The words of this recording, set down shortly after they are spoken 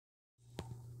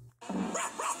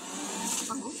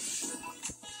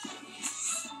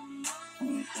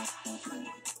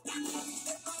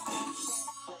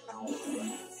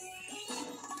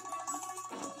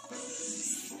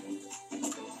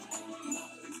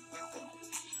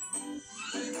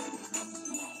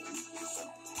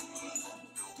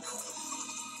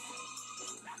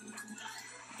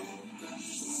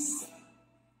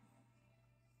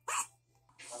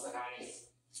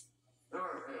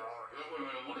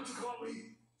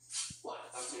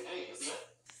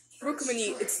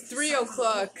Rukhmini, it's 3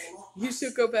 o'clock. You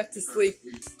should go back to sleep.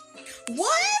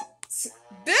 What?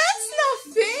 That's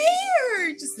not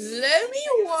fair! Just let me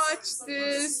watch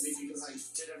this.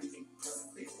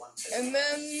 And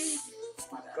then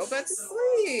go back to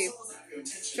sleep.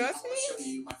 Trust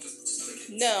me?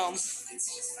 No.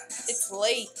 It's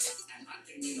late.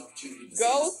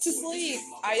 Go to sleep.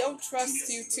 I don't trust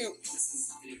you to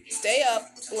stay up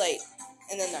late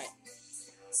in the night.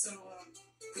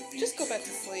 Just go back to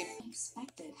sleep.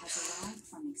 Expected has arrived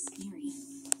from Experian.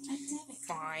 A debit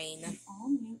Fine. an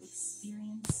all-new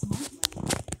Experian Smart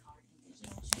Money debit card and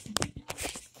digital checking account.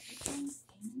 It brings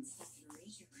payments that can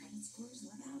raise your credit scores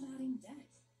without adding debt.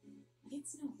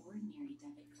 It's no ordinary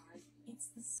debit card. It's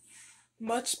the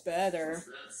Much better.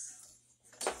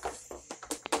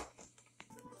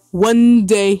 One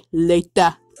day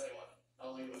later.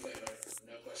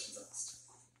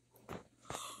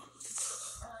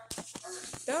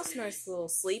 That was a nice little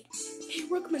sleep. Hey,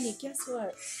 Rukhmini, guess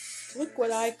what? Look what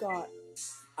I got.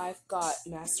 I've got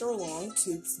Master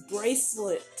Longtooth's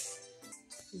bracelet.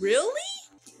 Really?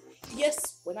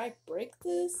 Yes, when I break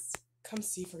this, come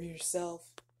see for yourself.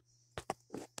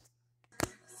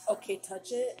 Okay,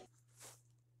 touch it.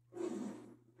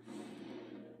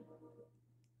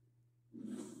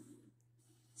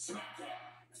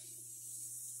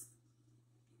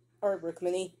 Alright,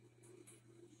 Rukhmini.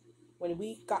 When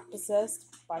we got possessed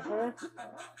by her,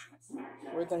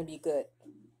 we're gonna be good.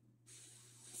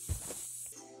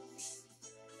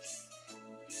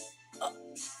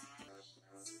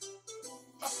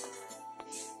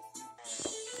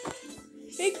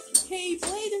 Hey,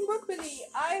 Blade and Rukhmini,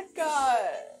 I've got...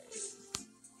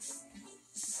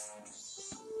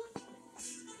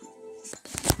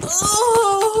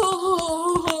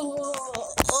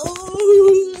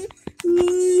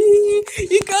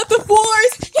 He got the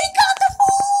force! He got the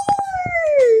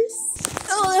force!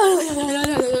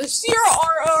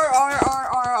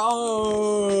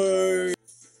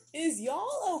 Is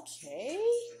y'all okay?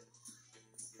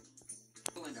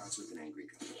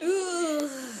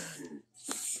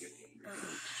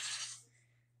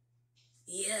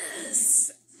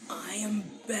 Yes, I am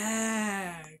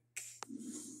back.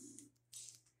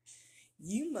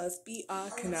 You must be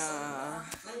Akana.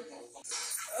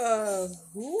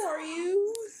 Who are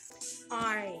you?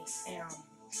 I am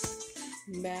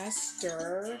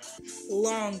Master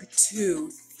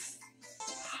Longtooth.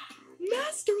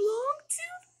 Master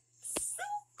Longtooth? So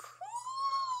cool!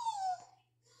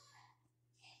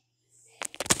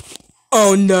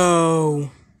 Oh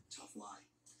no!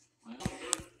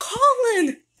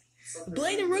 Colin!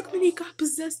 Blade and Rukhmini got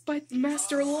possessed by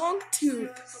Master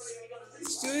Longtooth.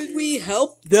 Should we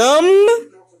help them?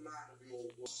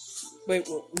 Wait,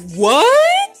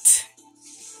 what?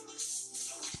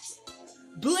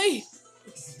 Blade!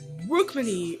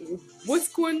 Rukhmini, what's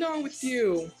going on with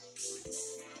you?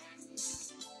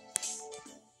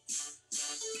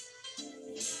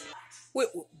 Wait,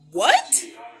 what?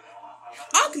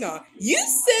 Akna, you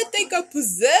said they got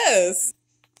possessed.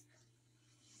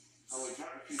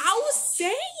 I was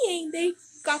saying they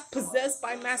got possessed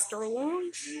by Master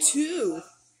Longtooth.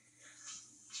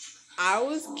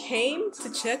 Came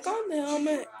to check on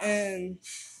them and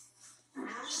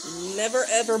never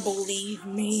ever believed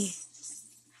me.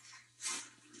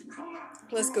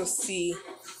 Let's go see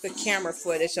the camera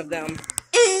footage of them.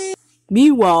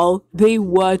 Meanwhile, they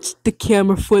watched the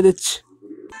camera footage.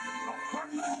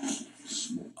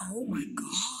 Oh my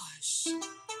gosh.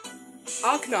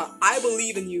 Akna, I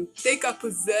believe in you. They got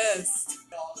possessed.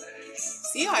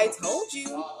 See, I told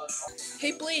you.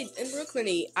 Hey, Blade and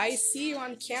Rukhmini, I see you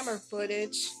on camera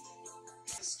footage.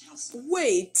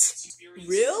 Wait,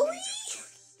 really?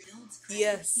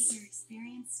 Yes.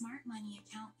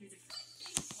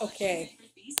 Okay,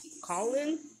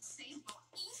 Colin,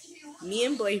 me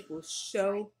and Blade will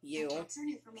show you.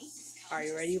 Are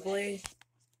you ready, Blade?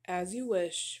 As you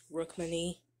wish,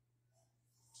 Rukhmini.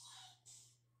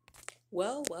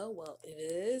 Well, it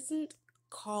isn't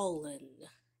Colin.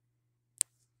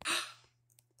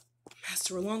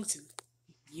 Master Longtooth,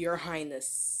 Your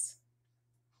Highness.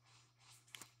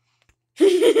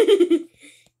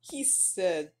 He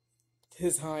said,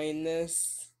 His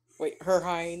Highness. Wait, Her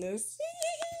Highness.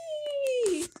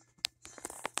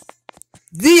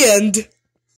 The end.